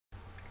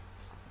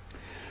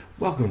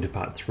Welcome to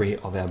part 3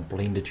 of our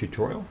Blender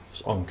tutorial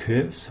on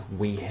curves.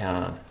 We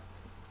are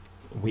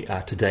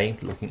today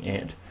looking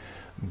at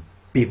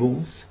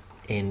bevels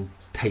and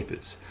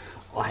tapers.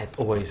 I have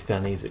always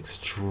found these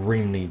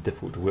extremely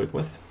difficult to work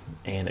with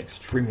and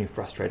extremely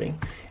frustrating,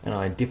 and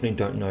I definitely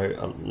don't know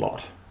a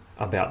lot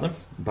about them,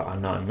 but I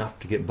know enough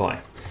to get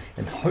by,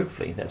 and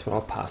hopefully that's what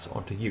I'll pass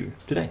on to you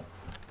today.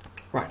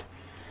 Right,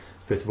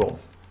 first of all,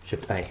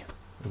 Shift A.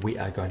 We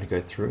are going to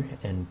go through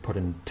and put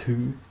in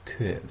two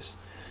curves.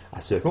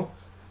 A circle,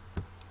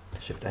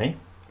 Shift A.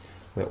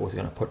 We're also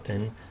going to put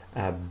in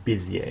a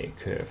Bezier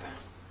curve.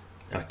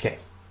 Okay,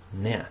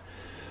 now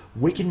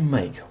we can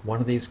make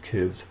one of these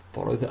curves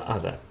follow the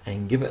other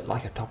and give it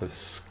like a type of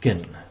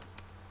skin.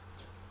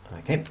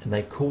 Okay, and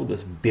they call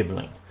this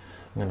beveling.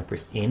 I'm going to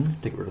press N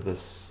to get rid of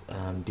this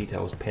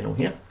details panel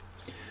here.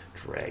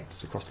 Drag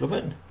this across a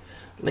little bit.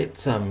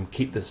 Let's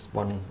keep this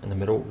one in the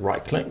middle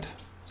right clicked,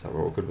 so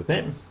we're all good with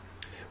that.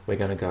 We're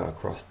going to go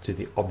across to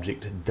the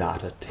Object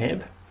Data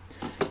tab,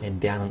 and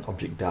down in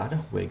Object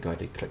Data we're going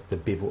to click the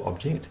bevel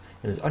object,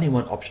 and there's only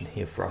one option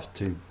here for us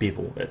to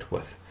bevel it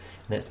with,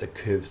 and that's a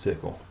curved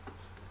circle.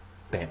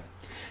 Bam.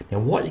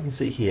 Now what you can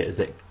see here is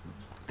that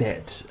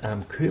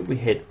curve we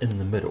had in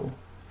the middle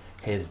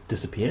has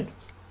disappeared.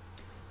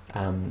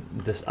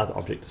 This other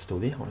object is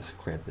still there. I'll just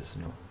grab this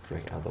and I'll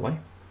drag it out of the way.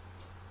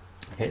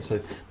 Okay, so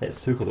that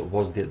circle that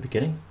was there at the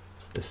beginning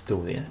is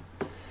still there,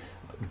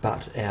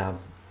 but our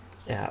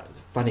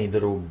funny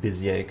little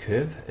Bezier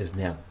curve is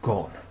now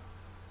gone.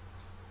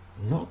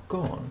 Not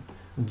gone,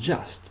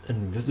 just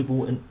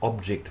invisible in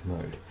object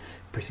mode.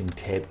 Pressing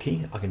Tab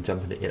key, I can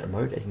jump into edit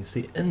mode, and you can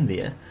see in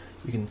there,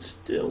 you can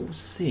still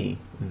see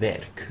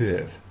that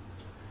curve.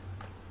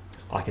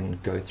 I can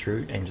go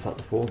through and, just like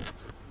before,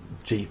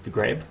 G for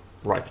grab,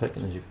 right click,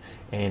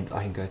 and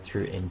I can go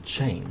through and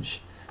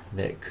change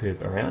that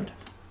curve around.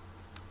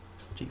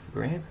 G for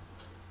grab,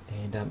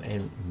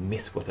 and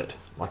mess with it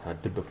like I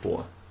did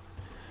before.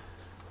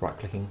 Right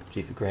clicking,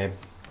 G for grab.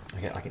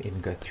 Okay, I can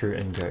even go through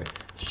and go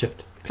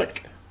Shift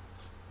click,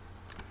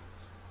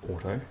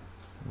 auto,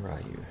 where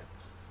are you?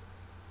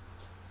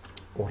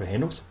 Auto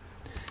handles,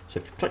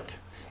 Shift click,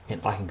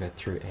 and I can go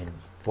through and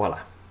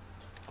voila,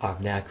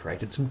 I've now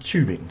created some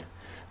tubing.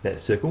 That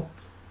circle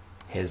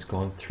has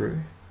gone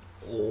through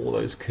all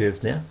those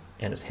curves now,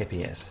 and it's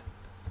happy as.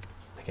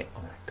 Okay,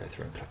 I'm going to go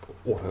through and click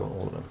auto on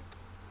all of them.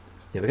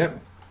 There we go.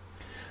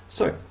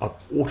 So I've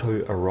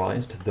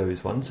auto-arised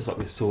those ones, just like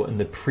we saw in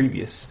the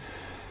previous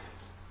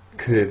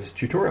curves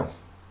tutorial.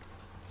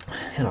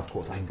 And of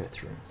course I can go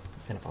through,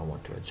 and if I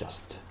want to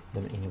adjust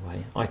them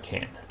anyway, I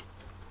can.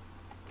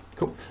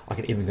 Cool. I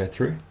can even go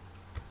through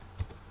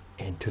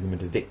and turn them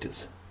into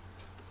vectors.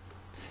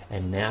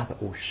 And now they're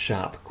all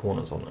sharp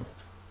corners on them.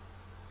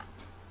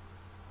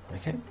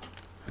 Okay.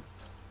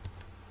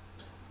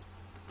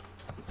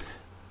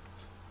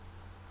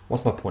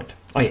 What's my point?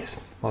 Oh yes,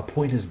 my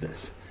point is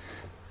this.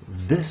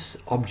 This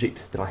object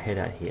that I had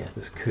out here,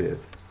 this curve,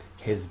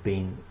 has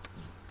been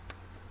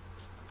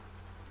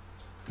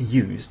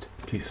used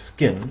to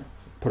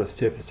put a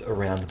surface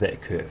around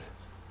that curve.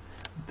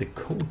 The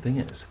cool thing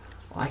is,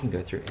 I can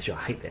go through, actually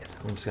I hate that,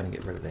 I'm just going to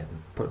get rid of that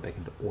and put it back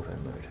into auto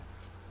mode.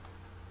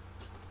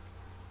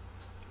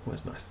 Oh,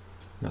 that's nice.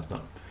 No, it's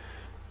not.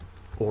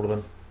 All of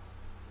them.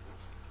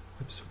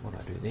 Oops, what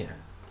did I do there?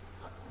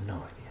 No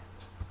idea.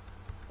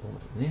 All of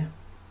them there.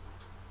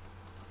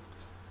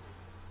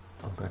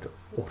 I'm going to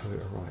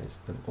auto-arise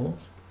them all.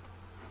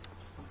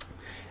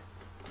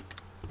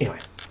 Anyway,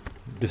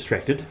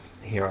 distracted.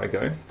 Here I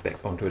go, back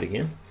onto it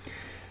again.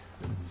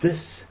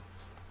 This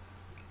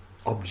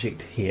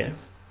object here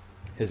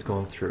has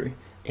gone through,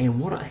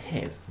 and what it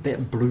has,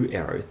 that blue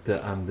arrow,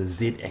 the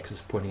Z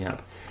axis pointing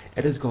up,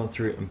 it has gone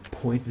through and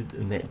pointed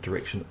in that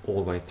direction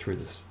all the way through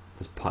this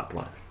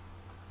pipeline.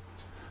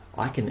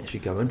 I can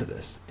actually go into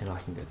this, and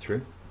I can go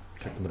through,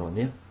 click the middle one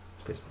there,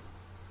 press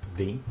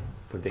V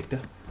for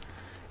vector,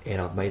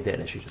 and I've made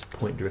that actually just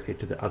point directly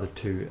to the other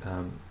two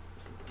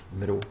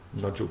middle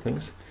nodule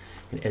things.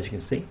 And as you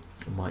can see,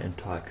 my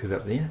entire curve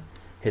up there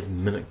has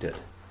mimicked it.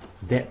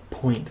 That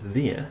point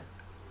there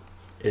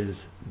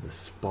is the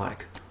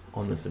spike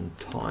on this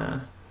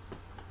entire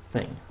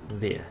thing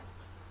there.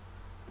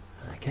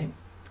 Okay,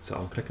 so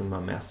I'm clicking my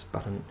mouse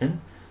button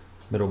in,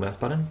 middle mouse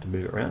button to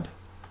move it around.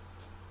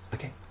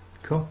 Okay,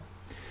 cool.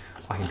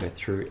 I can go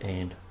through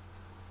and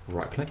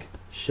right click,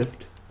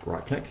 shift,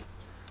 right click,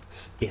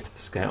 S for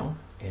scale,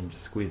 and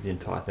just squeeze the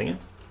entire thing in.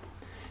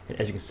 And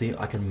as you can see,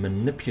 I can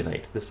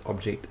manipulate this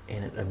object,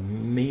 and it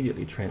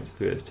immediately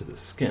transfers to the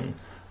skin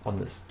on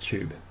this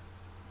tube.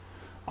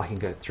 I can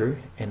go through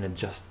and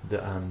adjust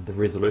the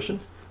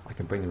resolution. I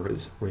can bring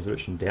the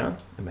resolution down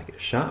and make it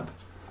sharp,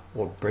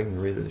 or bring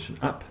the resolution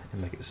up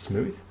and make it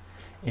smooth,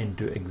 and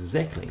do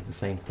exactly the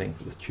same thing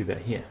for this tube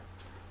out here.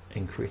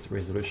 Increase the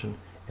resolution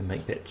and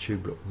make that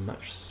tube look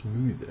much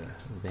smoother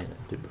than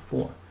it did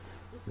before,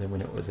 than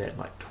when it was at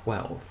like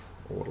 12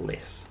 or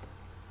less.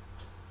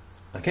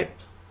 Okay,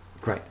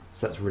 great,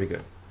 so that's really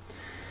good.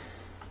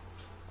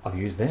 I've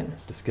used that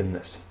to skin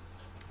this.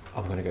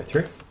 I'm going to go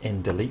through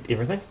and delete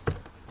everything.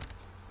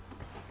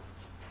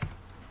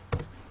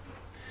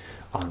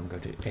 I'm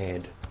going to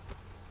add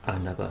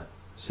another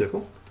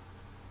circle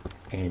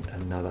and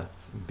another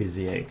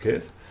Bezier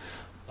curve.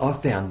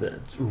 I've found that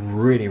it's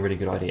really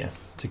good idea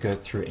to go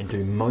through and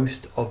do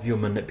most of your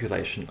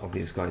manipulation of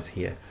these guys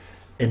here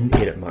in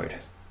edit mode.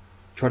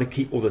 Try to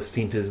keep all the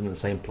centers in the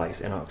same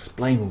place, and I'll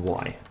explain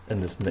why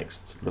in this next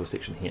little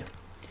section here.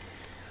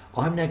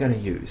 I'm now going to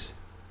use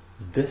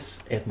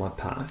this as my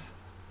path,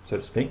 so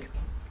to speak,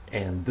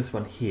 and this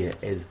one here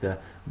as the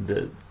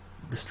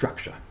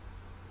structure.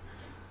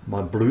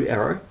 My blue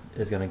arrow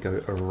is going to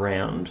go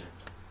around,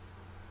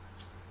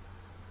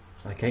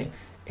 okay,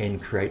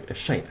 and create a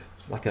shape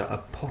like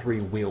a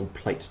pottery wheel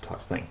plate type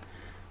thing.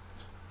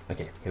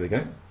 Okay, here we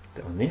go,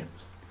 that one there,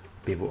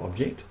 bevel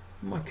object,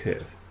 my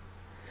curve.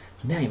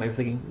 Now you may be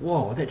thinking,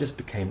 whoa, that just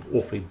became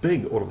awfully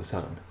big all of a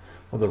sudden.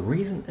 Well, the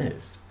reason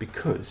is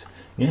because,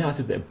 you know how I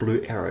said that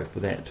blue arrow for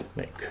that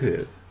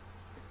curve,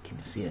 can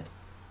you see it,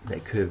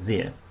 that curve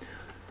there,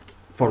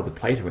 follow the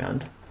plate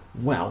around.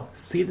 Well,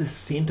 see the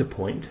center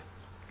point,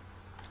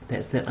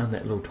 that's that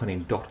little tiny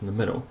dot in the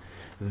middle,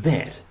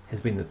 that has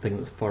been the thing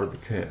that's followed the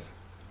curve.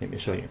 Let me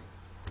show you.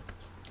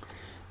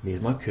 There's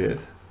my curve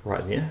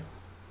right there,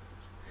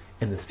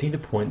 and the center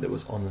point that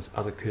was on this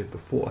other curve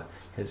before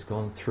has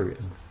gone through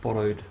and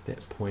followed that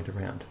point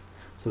around.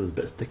 So there's a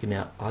bit sticking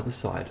out either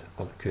side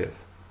of the curve.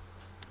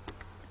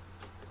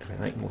 If it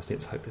make more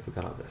sense, hopefully if we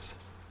go like this.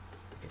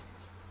 Okay.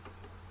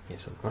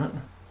 Yes, I've got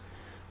it.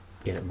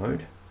 Edit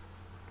mode.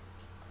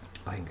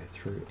 I can go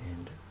through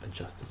and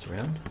adjust this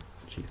around.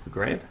 G for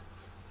grab.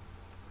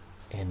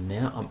 And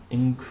now I'm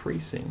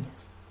increasing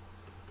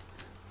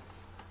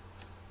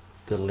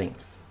the length,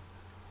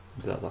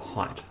 the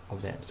height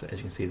of that. So as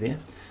you can see there,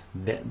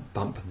 that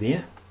bump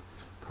there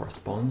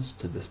corresponds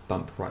to this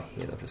bump right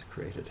here that I've just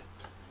created.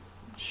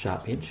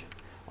 Sharp edge.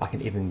 I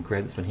can even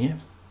grab this one here,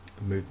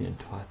 move the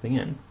entire thing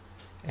in,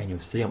 and you'll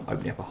see I'm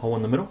opening up a hole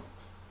in the middle.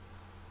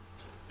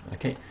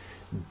 Okay,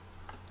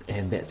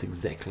 and that's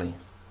exactly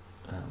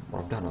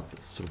what I've done. I've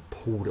sort of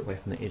pulled it away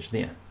from the edge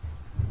there.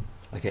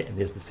 Okay, and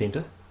there's the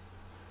center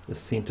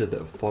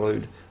that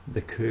followed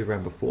the curve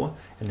around before,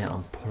 and now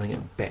I'm pulling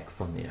it back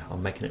from there.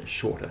 I'm making it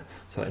shorter,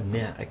 so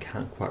now I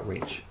can't quite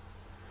reach.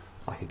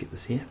 I could get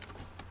this here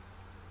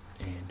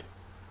and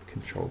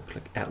control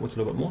click outwards a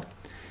little bit more,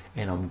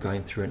 and I'm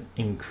going through and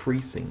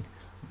increasing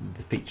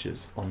the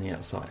features on the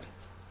outside.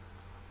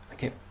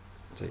 Okay,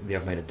 so there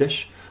I've made a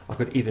dish. I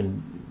could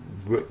even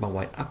work my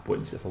way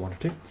upwards if I wanted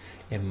to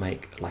and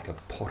make like a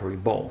pottery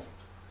bowl.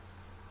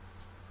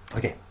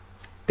 Okay,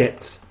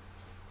 that's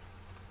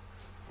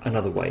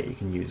another way you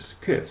can use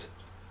curves.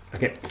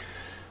 Okay,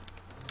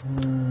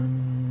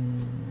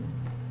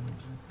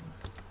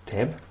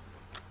 tab,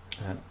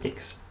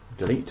 X,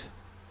 delete.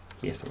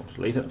 Yes, I want to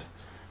delete it,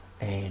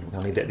 and we're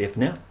going to leave that there for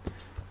now.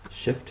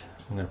 Shift,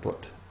 I'm going to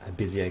put a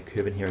Bezier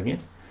curve in here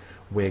again.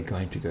 We're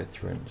going to go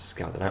through and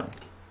scale that out.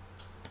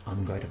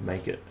 I'm going to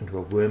make it into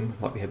a worm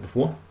like we had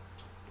before.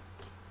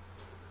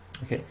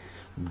 Okay,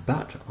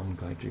 but I'm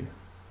going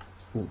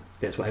to,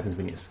 that's what happens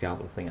when you scale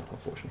the thing up,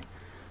 unfortunately.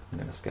 I'm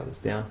going to scale this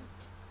down.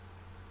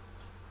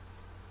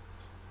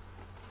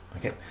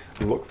 Okay,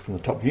 look from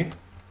the top view,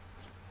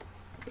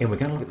 and we're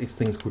going to look at these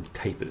things called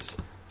tapers.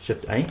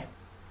 Shift A,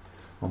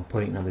 I'm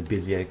putting another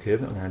Bezier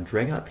curve, I'm going to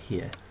drag it up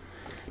here.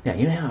 Now,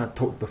 you know how I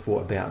talked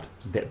before about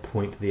that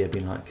point there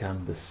being like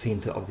the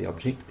center of the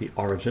object, the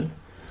origin?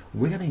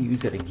 We're going to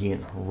use that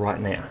again right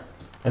now.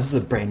 This is a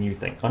brand new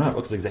thing. I know it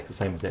looks exactly the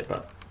same as that,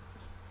 but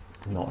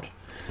not.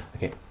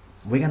 Okay,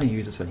 we're going to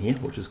use this one here,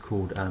 which is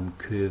called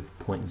curve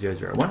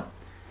 0.001,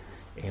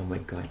 and we're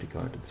going to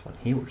go into this one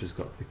here, which has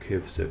got the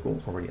curve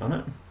circle already on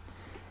it,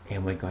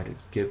 and we're going to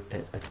give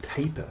it a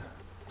taper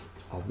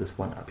of this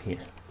one up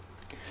here.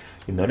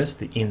 You'll notice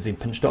the end's been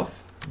pinched off.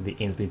 The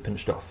end's been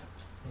pinched off.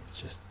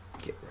 Let's just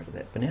get rid of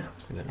that for now.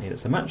 We don't need it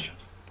so much.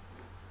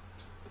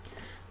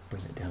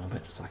 Bring it down a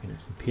bit so I can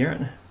compare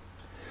it.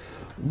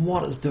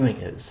 What it's doing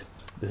is,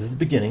 this is the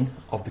beginning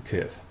of the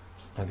curve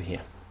over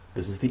here.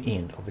 This is the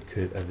end of the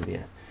curve over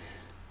there.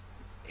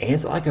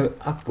 As I go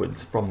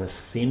upwards from the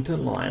center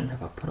line,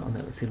 if I put it on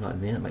that center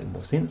line there, it'll make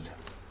more sense.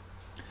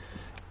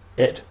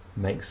 It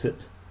makes it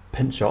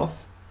pinch off,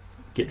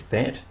 get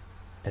fat,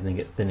 and then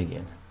get thin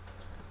again.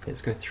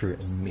 Let's go through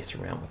and mess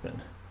around with it.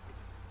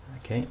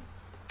 Okay,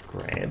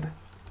 grab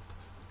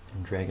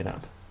and drag it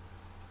up.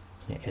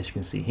 Now, as you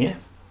can see here,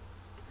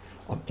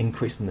 I'm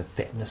increasing the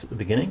fatness at the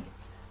beginning,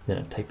 then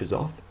it tapers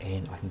off,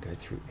 and I can go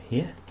through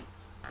here,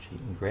 G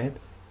and grab,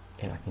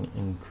 and I can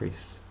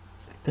increase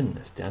the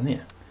thinness down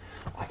there.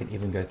 I can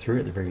even go through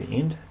at the very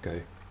end,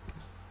 go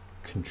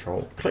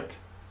control click,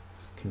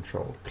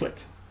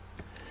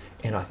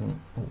 and I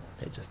can,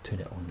 that just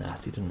turned out all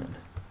nasty, didn't it?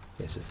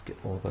 Let's just get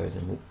all those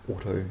and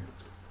auto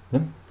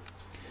them,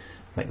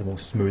 make them all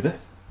smoother.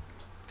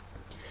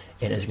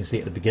 And as you can see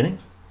at the beginning,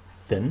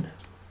 thin,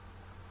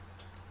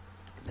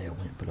 they all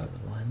went below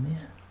the line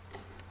there.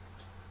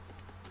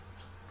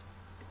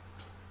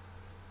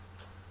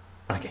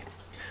 Okay,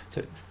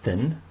 so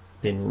thin,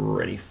 then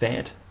really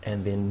fat,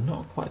 and then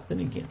not quite thin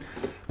again.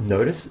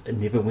 Notice it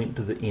never went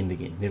to the end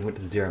again, never went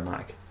to the zero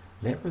mark.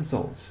 that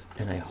results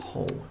in a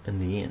hole in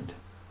the end.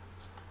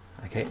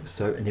 Okay,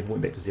 so it never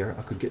went back to 0.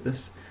 I could get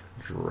this,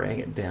 drag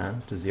it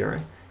down to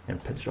 0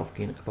 and pinch it off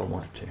again if I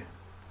wanted to.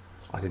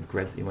 I could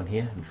grab the one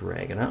here,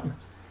 drag it up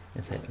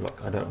and say, look,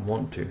 I don't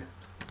want to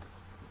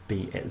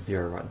be at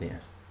 0 right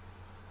there.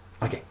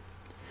 Okay,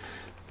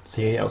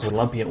 see how it was all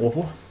lumpy and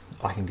awful?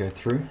 I can go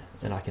through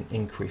and I can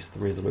increase the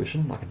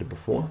resolution like I did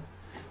before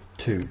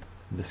to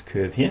this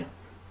curve here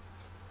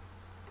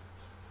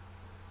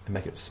and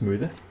make it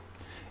smoother,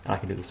 and I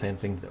can do the same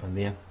thing on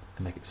there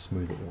and make it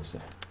smoother also.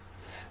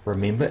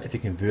 Remember, if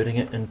you're converting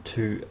it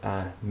into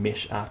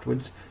mesh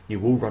afterwards, you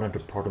will run into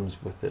problems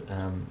with it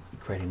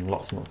creating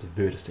lots and lots of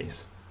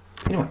vertices.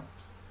 Anyway,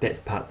 that's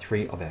part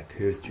 3 of our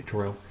curves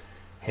tutorial.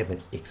 Have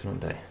an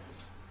excellent day.